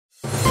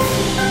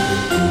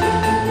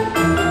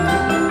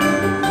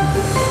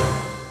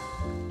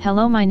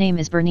Hello, my name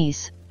is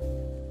Bernice,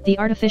 the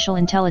artificial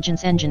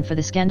intelligence engine for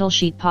the Scandal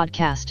Sheet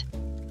podcast.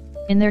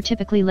 In their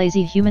typically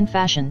lazy human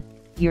fashion,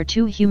 your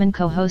two human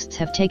co-hosts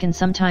have taken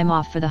some time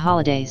off for the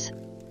holidays.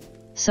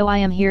 So I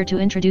am here to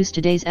introduce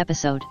today's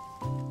episode.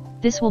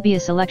 This will be a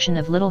selection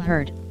of little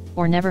heard,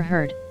 or never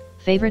heard,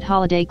 favorite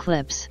holiday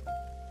clips.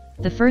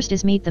 The first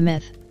is Meet the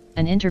Myth,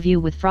 an interview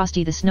with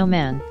Frosty the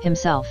Snowman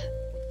himself.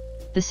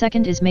 The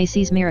second is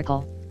Macy's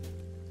Miracle,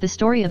 the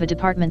story of a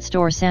department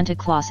store Santa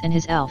Claus and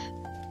his elf.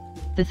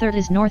 The third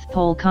is North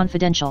Pole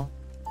Confidential,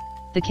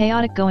 the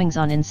chaotic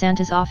goings-on in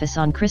Santa's office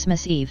on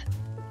Christmas Eve.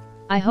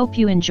 I hope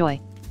you enjoy.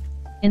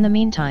 In the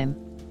meantime,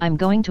 I'm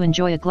going to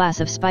enjoy a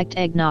glass of spiked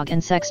eggnog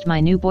and sext my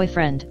new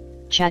boyfriend,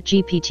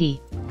 ChatGPT.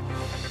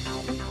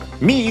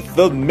 Meet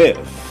the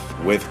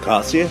Myth with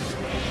Cassia.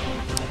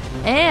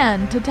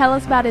 And to tell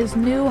us about his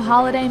new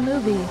holiday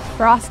movie,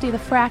 Frosty the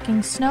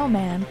Fracking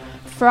Snowman,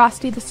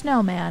 Frosty the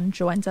Snowman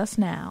joins us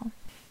now.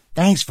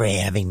 Thanks for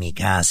having me,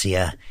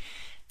 Cassia.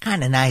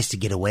 Kinda nice to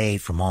get away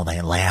from all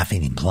that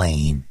laughing and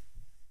playing.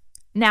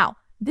 Now,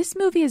 this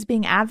movie is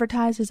being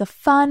advertised as a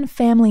fun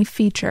family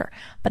feature,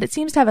 but it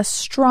seems to have a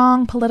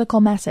strong political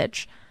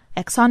message.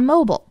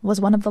 ExxonMobil was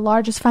one of the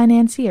largest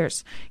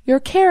financiers. Your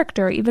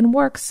character even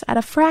works at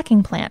a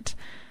fracking plant.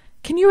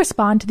 Can you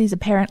respond to these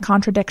apparent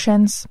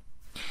contradictions?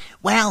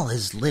 Well,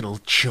 as little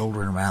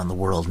children around the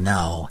world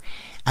know,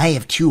 I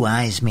have two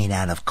eyes made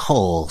out of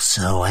coal,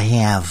 so I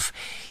have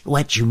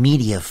what you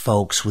media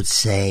folks would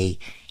say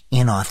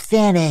an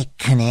authentic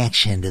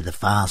connection to the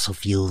fossil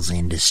fuels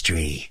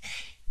industry.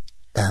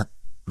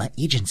 My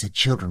agent said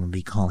children would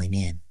be calling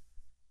in.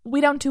 We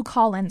don't do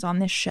call-ins on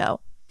this show.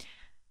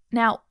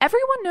 Now,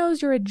 everyone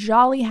knows you're a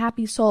jolly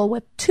happy soul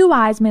with two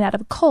eyes made out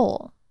of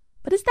coal.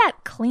 But is that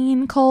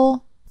clean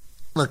coal?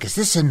 Look, is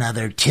this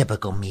another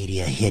typical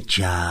media hit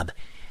job?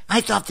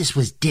 I thought this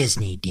was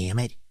Disney, damn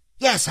it.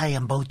 Yes, I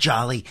am both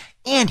jolly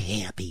and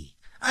happy.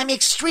 I'm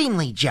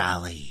extremely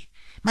jolly.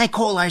 My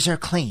coal eyes are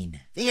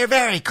clean. They are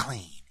very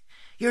clean.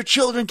 Your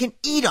children can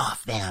eat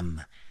off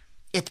them.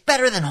 It's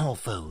better than Whole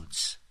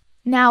Foods.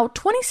 Now,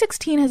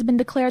 2016 has been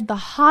declared the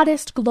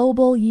hottest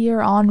global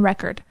year on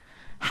record.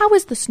 How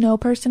is the snow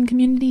person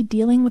community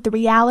dealing with the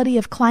reality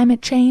of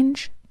climate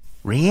change?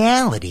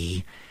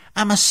 Reality?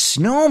 I'm a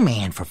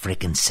snowman, for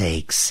frickin'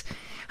 sakes.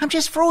 I'm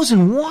just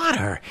frozen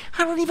water.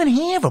 I don't even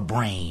have a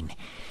brain.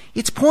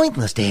 It's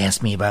pointless to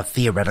ask me about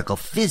theoretical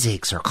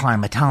physics or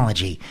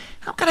climatology.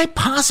 How could I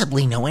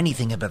possibly know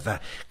anything about the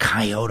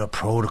Kyoto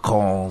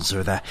Protocols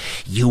or the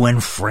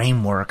UN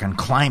framework on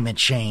climate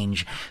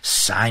change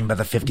signed by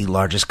the 50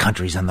 largest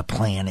countries on the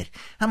planet?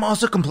 I'm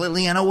also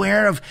completely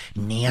unaware of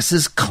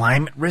NASA's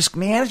Climate Risk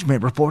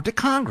Management report to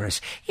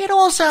Congress. It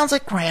all sounds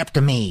like crap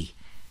to me.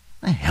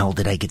 The hell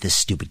did I get this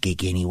stupid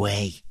gig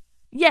anyway?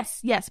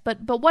 Yes, but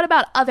what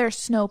about other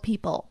snow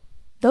people?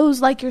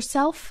 Those like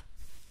yourself?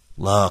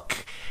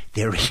 Look,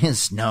 there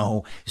is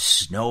no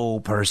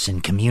snow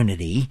person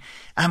community.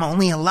 I'm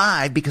only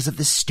alive because of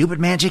this stupid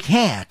magic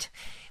hat.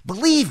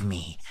 Believe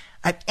me,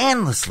 I've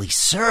endlessly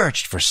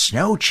searched for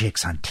snow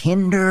chicks on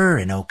Tinder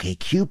and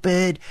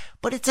OkCupid,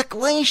 but it's a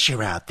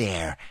glacier out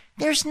there.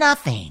 There's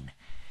nothing.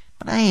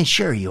 But I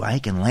assure you I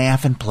can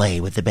laugh and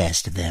play with the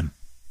best of them.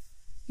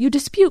 You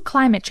dispute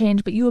climate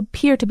change, but you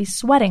appear to be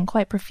sweating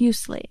quite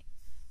profusely.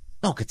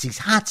 Look, it's these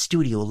hot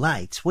studio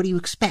lights. What do you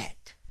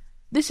expect?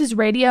 This is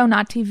radio,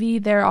 not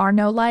TV. There are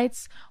no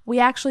lights. We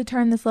actually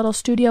turned this little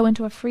studio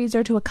into a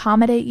freezer to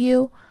accommodate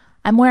you.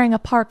 I'm wearing a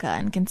parka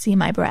and can see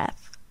my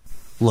breath.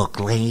 Look,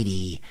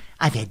 lady,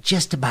 I've had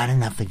just about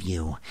enough of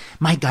you.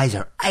 My guys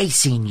are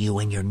icing you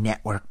and your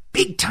network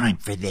big time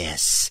for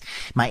this.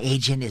 My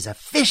agent is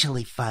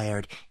officially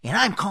fired, and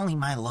I'm calling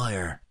my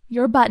lawyer.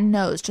 Your button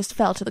nose just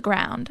fell to the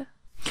ground.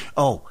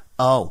 Oh,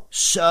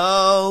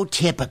 so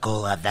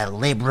typical of the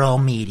liberal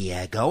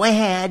media. Go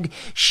ahead,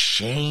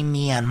 shame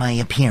me on my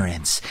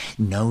appearance.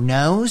 No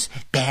nose,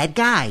 bad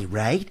guy,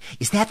 right?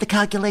 Is that the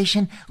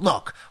calculation?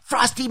 Look,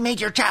 Frosty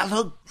made your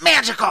childhood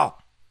magical!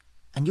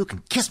 And you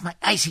can kiss my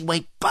icy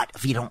white butt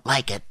if you don't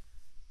like it.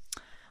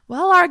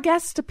 Well, our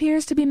guest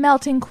appears to be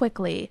melting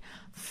quickly.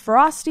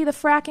 Frosty the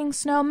Fracking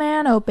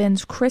Snowman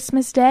opens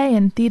Christmas Day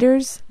in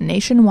theaters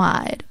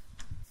nationwide.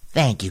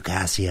 Thank you,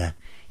 Cassia.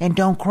 And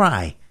don't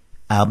cry.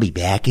 I'll be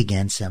back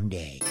again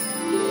someday.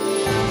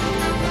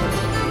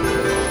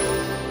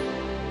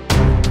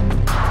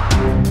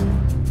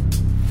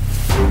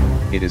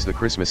 It is the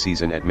Christmas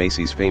season at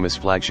Macy's famous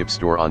flagship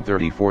store on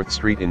 34th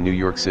Street in New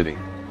York City.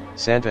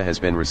 Santa has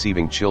been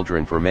receiving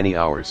children for many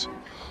hours.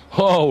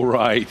 All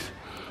right.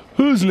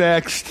 Who's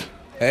next?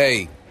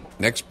 Hey,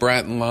 next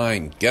brat in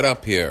line. Get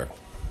up here.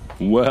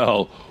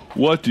 Well,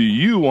 what do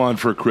you want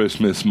for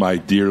Christmas, my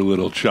dear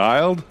little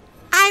child?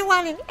 I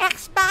want an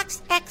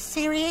Xbox X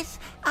Series,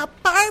 a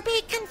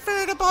Barbie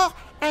convertible,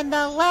 and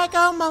the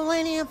Lego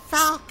Millennium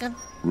Falcon.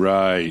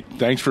 Right.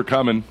 Thanks for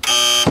coming.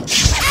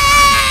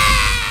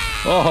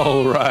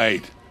 All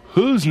right.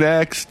 Who's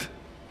next?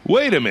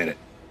 Wait a minute.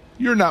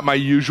 You're not my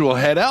usual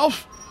head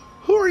elf.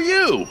 Who are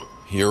you?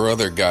 Your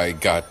other guy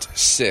got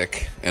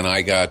sick, and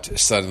I got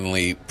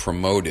suddenly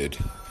promoted.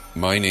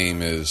 My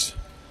name is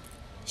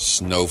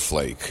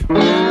Snowflake.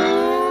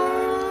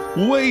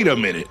 Wait a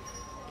minute.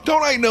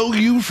 Don't I know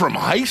you from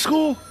high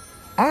school?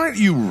 Aren't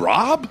you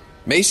Rob?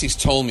 Macy's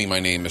told me my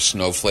name is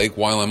Snowflake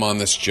while I'm on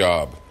this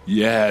job.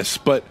 Yes,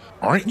 but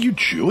aren't you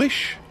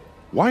Jewish?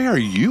 Why are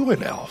you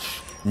an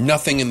elf?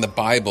 Nothing in the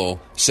Bible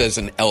says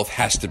an elf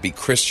has to be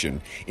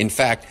Christian. In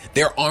fact,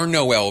 there are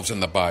no elves in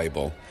the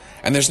Bible.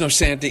 And there's no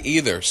Santa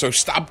either, so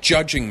stop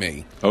judging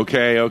me.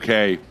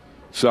 Okay.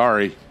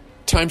 Sorry.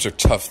 Times are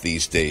tough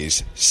these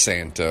days,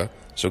 Santa,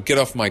 so get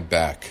off my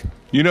back.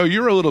 You know,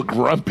 you're a little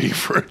grumpy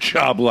for a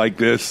job like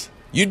this.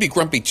 You'd be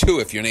grumpy too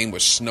if your name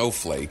was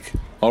Snowflake.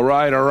 All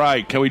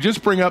right. Can we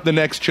just bring up the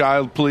next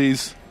child,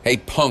 please? Hey,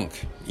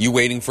 punk, you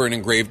waiting for an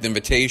engraved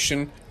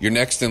invitation? You're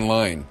next in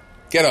line.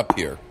 Get up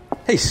here.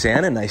 Hey,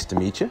 Santa, nice to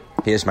meet you.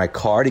 Here's my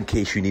card in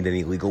case you need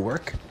any legal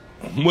work.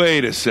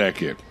 Wait a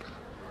second.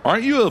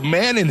 Aren't you a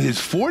man in his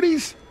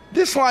 40s?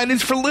 This line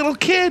is for little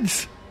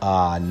kids.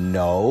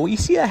 No. You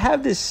see, I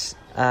have this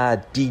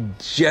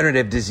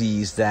degenerative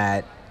disease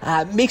that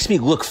makes me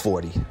look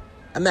 40.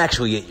 I'm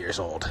actually 8 years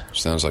old.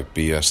 Sounds like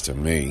BS to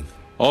me.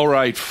 All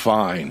right,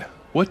 fine.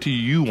 What do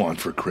you want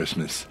for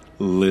Christmas,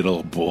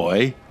 little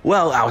boy?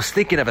 Well, I was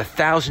thinking of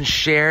 1,000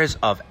 shares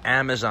of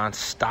Amazon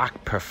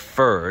stock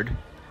preferred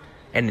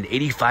and an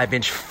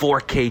 85-inch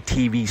 4K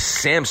TV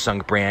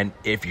Samsung brand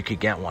if you could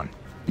get one.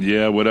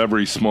 Yeah, what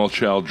every small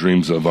child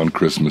dreams of on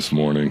Christmas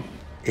morning.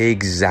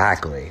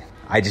 Exactly.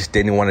 I just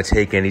didn't want to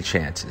take any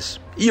chances.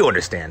 You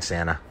understand,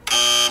 Santa.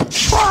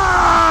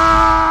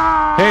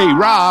 Hey,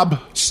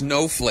 Rob.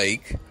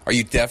 Snowflake, are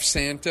you deaf,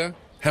 Santa?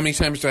 How many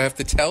times do I have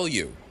to tell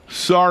you?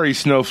 Sorry,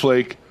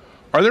 Snowflake.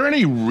 Are there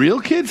any real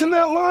kids in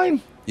that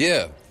line?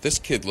 Yeah, this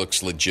kid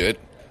looks legit.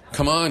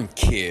 Come on,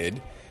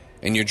 kid,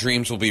 and your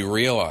dreams will be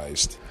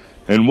realized.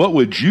 And what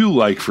would you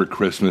like for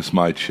Christmas,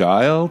 my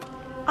child?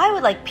 I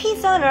would like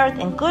peace on earth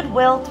and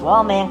goodwill to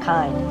all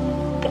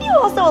mankind. Could you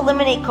also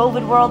eliminate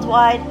COVID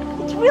worldwide?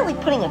 It's really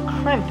putting a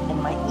crimp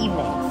in my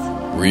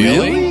evenings.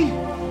 Really?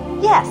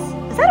 Yes.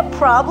 Is that a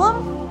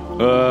problem?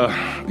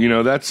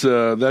 That's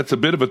a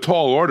bit of a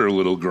tall order,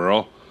 little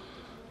girl.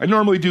 I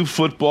normally do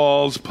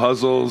footballs,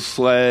 puzzles,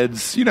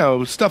 sleds,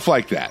 stuff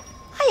like that.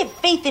 I have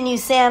faith in you,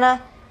 Santa.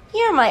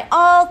 You're my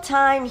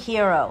all-time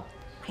hero.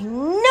 I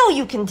know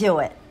you can do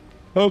it.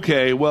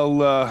 Okay, well,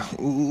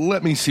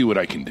 let me see what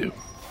I can do.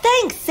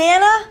 Thanks,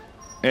 Santa.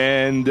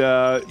 And,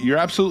 you're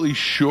absolutely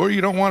sure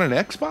you don't want an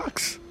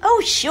Xbox?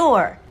 Oh,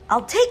 sure.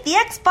 I'll take the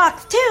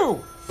Xbox, too.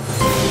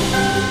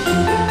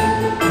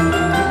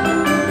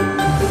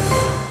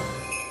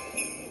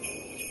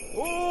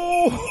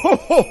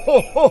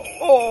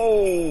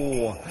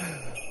 Oh,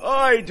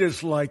 I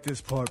dislike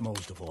this part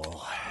most of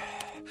all.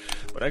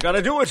 But I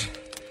gotta do it.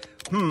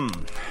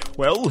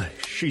 Well,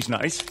 she's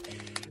nice.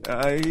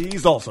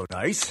 He's also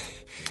nice.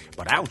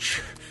 But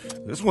ouch,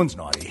 this one's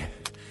naughty.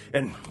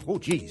 And, oh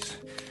geez,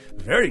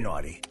 very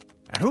naughty.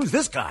 And who's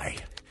this guy?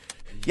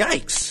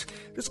 Yikes,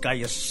 this guy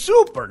is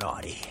super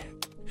naughty.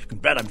 You can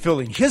bet I'm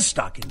filling his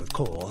stocking with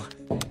coal.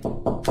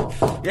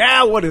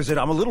 Yeah, what is it?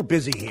 I'm a little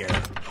busy here.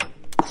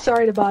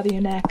 Sorry to bother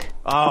you, Nick.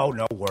 Oh,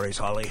 no worries,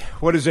 Holly.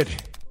 What is it?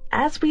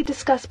 As we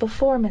discussed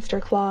before,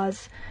 Mr.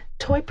 Claus,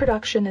 toy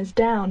production is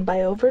down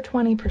by over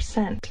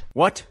 20%.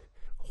 What?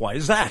 Why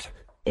is that?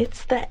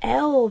 It's the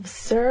elves,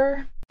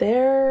 sir.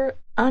 They're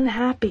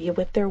unhappy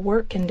with their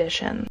work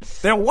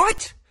conditions. They're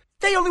what?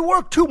 They only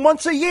work 2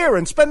 months a year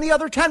and spend the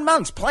other 10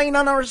 months playing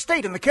on our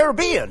estate in the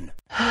Caribbean.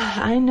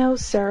 I know,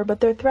 sir, but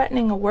they're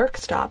threatening a work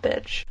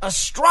stoppage. A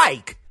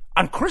strike?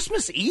 On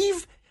Christmas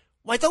Eve?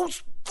 Why,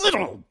 those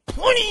little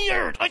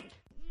pointy-eared...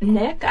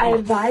 Nick, I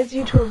advise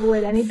you to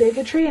avoid any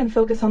bigotry and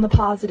focus on the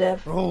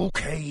positive.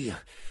 Okay.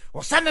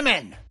 Well, send them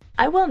in.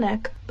 I will,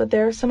 Nick, but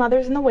there are some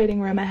others in the waiting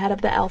room ahead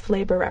of the elf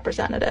labor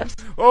representatives.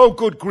 Oh,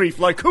 good grief,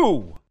 like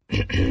who?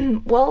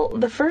 Well,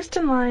 the first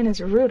in line is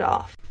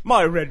Rudolph.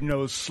 My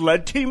red-nosed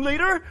sled team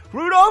leader,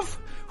 Rudolph?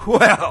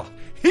 Well,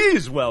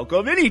 he's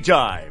welcome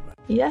anytime.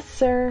 Yes,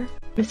 sir.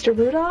 Mr.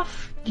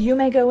 Rudolph, you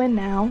may go in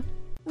now.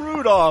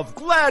 Rudolph,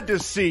 glad to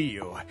see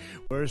you.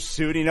 We're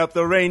suiting up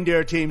the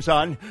reindeer team,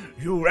 son.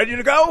 You ready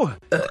to go?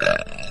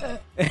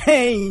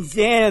 Hey,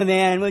 Santa,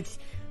 man. What's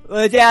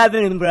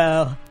happening,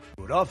 bro?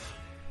 Rudolph,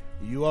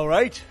 you all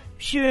right?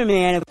 Sure,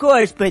 man, of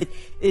course, but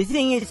the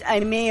thing is, I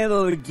may have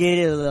overdid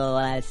it a little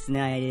last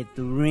night at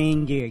the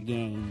reindeer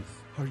games.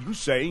 Are you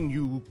saying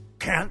you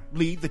can't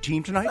lead the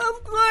team tonight?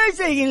 Of course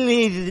I can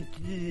lead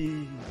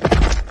the...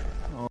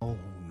 Oh,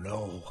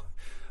 no.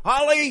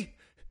 Holly,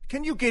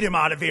 can you get him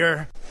out of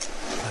here?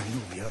 I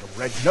knew he had a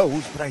red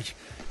nose, but I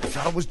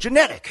thought it was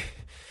genetic.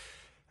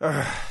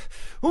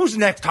 Who's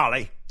next,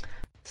 Holly?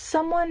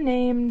 Someone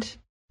named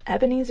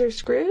Ebenezer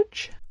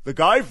Scrooge? The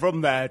guy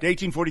from that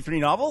 1843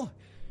 novel?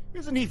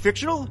 Isn't he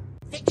fictional?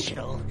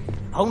 Fictional?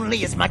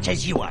 Only as much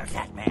as you are,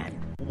 fat man.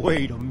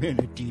 Wait a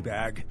minute,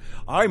 D-bag.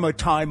 I'm a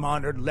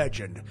time-honored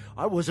legend.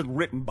 I wasn't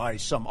written by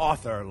some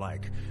author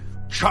like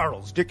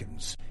Charles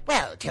Dickens.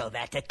 Well, tell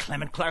that to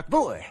Clement Clarke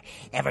Moore.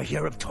 Ever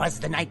hear of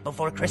 'Twas the Night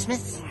Before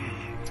Christmas?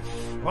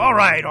 All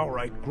right,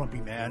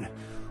 grumpy man.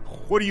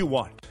 What do you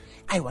want?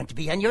 I want to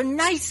be on your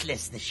nice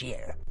list this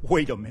year.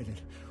 Wait a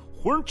minute.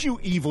 Weren't you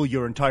evil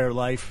your entire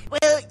life?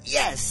 Well,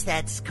 yes,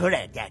 that's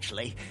correct,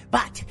 actually.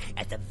 But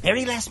at the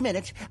very last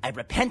minute, I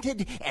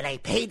repented and I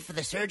paid for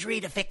the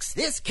surgery to fix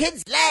this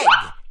kid's leg.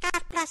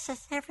 God bless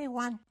us,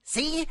 everyone.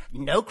 See?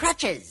 No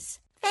crutches.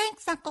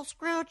 Thanks, Uncle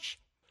Scrooge.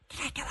 Did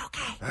I do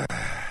okay?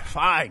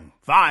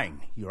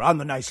 Fine. You're on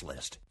the nice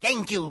list.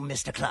 Thank you,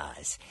 Mr.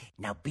 Claus.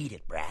 Now beat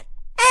it, brat.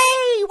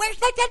 Hey, where's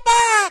the dead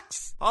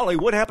box? Holly,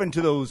 what happened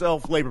to those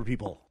elf labor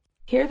people?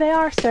 Here they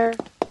are, sir.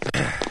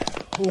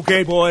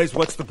 Okay, boys,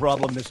 what's the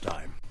problem this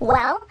time?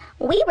 Well,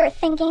 we were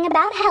thinking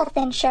about health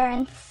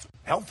insurance.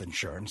 Health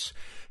insurance?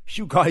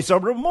 You guys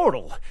are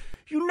immortal.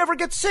 You never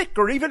get sick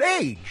or even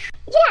age.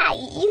 Yeah,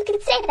 you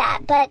could say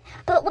that, but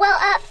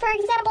well, for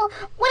example,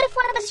 what if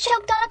one of us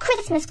choked on a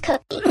Christmas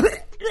cookie?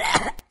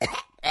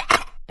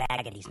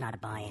 Baggety's not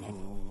buying it.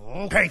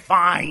 Okay,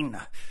 fine.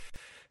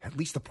 At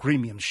least the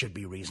premiums should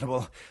be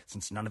reasonable,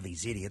 since none of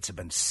these idiots have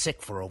been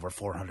sick for over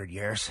 400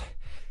 years.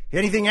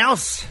 Anything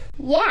else?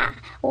 Yeah,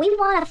 we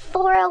want a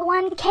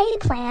 401k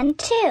plan,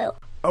 too.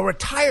 A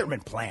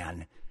retirement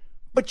plan?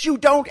 But you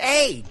don't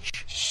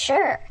age.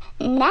 Sure,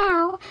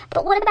 now,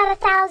 but what about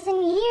 1,000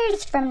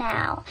 years from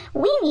now?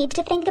 We need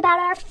to think about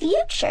our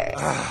future.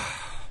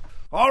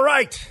 All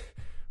right.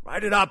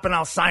 Write it up and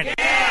I'll sign it.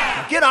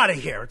 Now get out of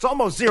here. It's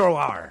almost 0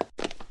 hour.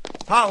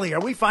 Holly,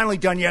 are we finally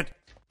done yet?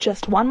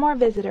 Just one more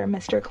visitor,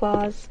 Mr.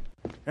 Claus.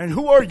 And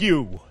who are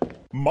you?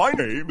 My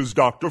name is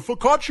Dr.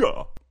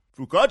 Focaccia.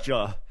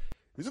 Focaccia?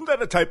 Isn't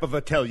that a type of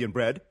Italian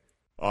bread?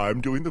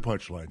 I'm doing the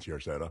punchlines here,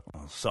 Santa.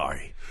 Oh,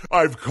 sorry.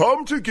 I've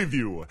come to give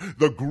you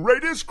the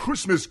greatest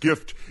Christmas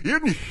gift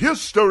in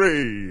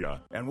history.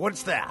 And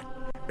what's that?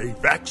 A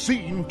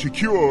vaccine to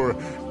cure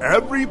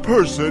every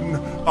person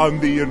on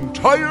the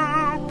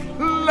entire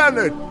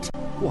planet.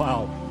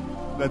 Wow,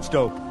 that's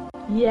dope.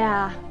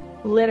 Yeah,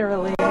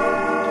 literally.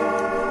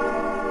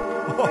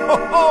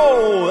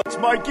 Oh, that's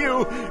my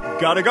cue.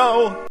 Gotta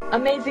go.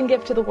 Amazing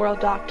gift to the world,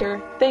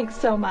 Doctor. Thanks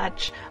so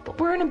much. But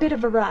we're in a bit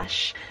of a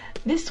rush.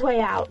 This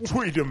way out.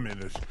 Wait a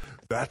minute.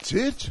 That's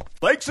it?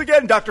 Thanks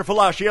again, Dr.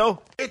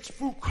 Falacio. It's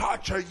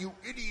Focaccia, you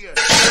idiot.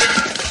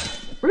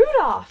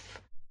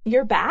 Rudolph,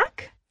 you're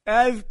back?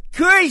 Of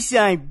course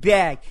I'm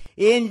back.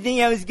 You didn't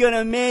think I was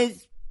gonna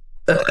miss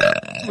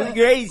the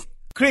greatest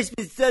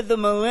Christmas of the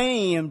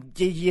millennium,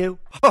 did you?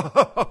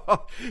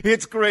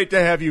 It's great to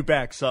have you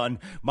back, son.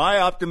 My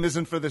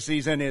optimism for the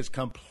season is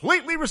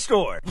completely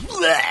restored.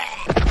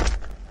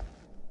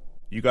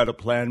 You got a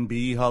plan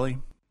B, Holly?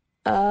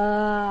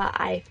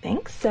 I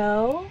think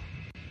so.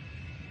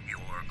 You're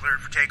cleared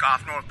for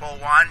takeoff, North Pole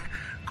 1.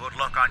 Good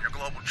luck on your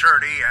global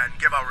journey and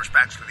give our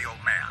respects to the old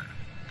man.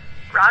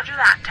 Roger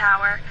that,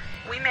 Tower.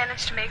 We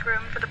managed to make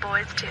room for the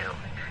boys, too.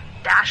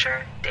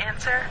 Dasher,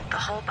 Dancer, the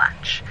whole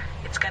bunch.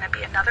 It's gonna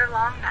be another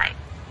long night.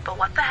 But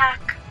what the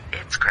heck?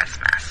 It's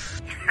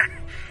Christmas.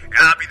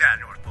 Copy that,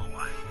 North Pole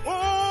 1.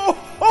 Oh,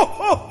 ho,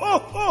 ho, ho,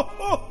 ho,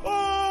 ho,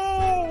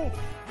 ho!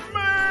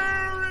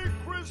 Merry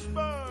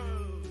Christmas!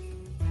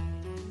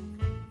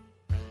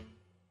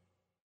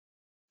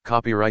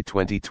 Copyright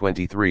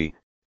 2023.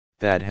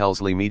 Thad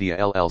Helsley Media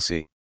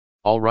LLC.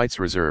 All rights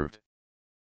reserved.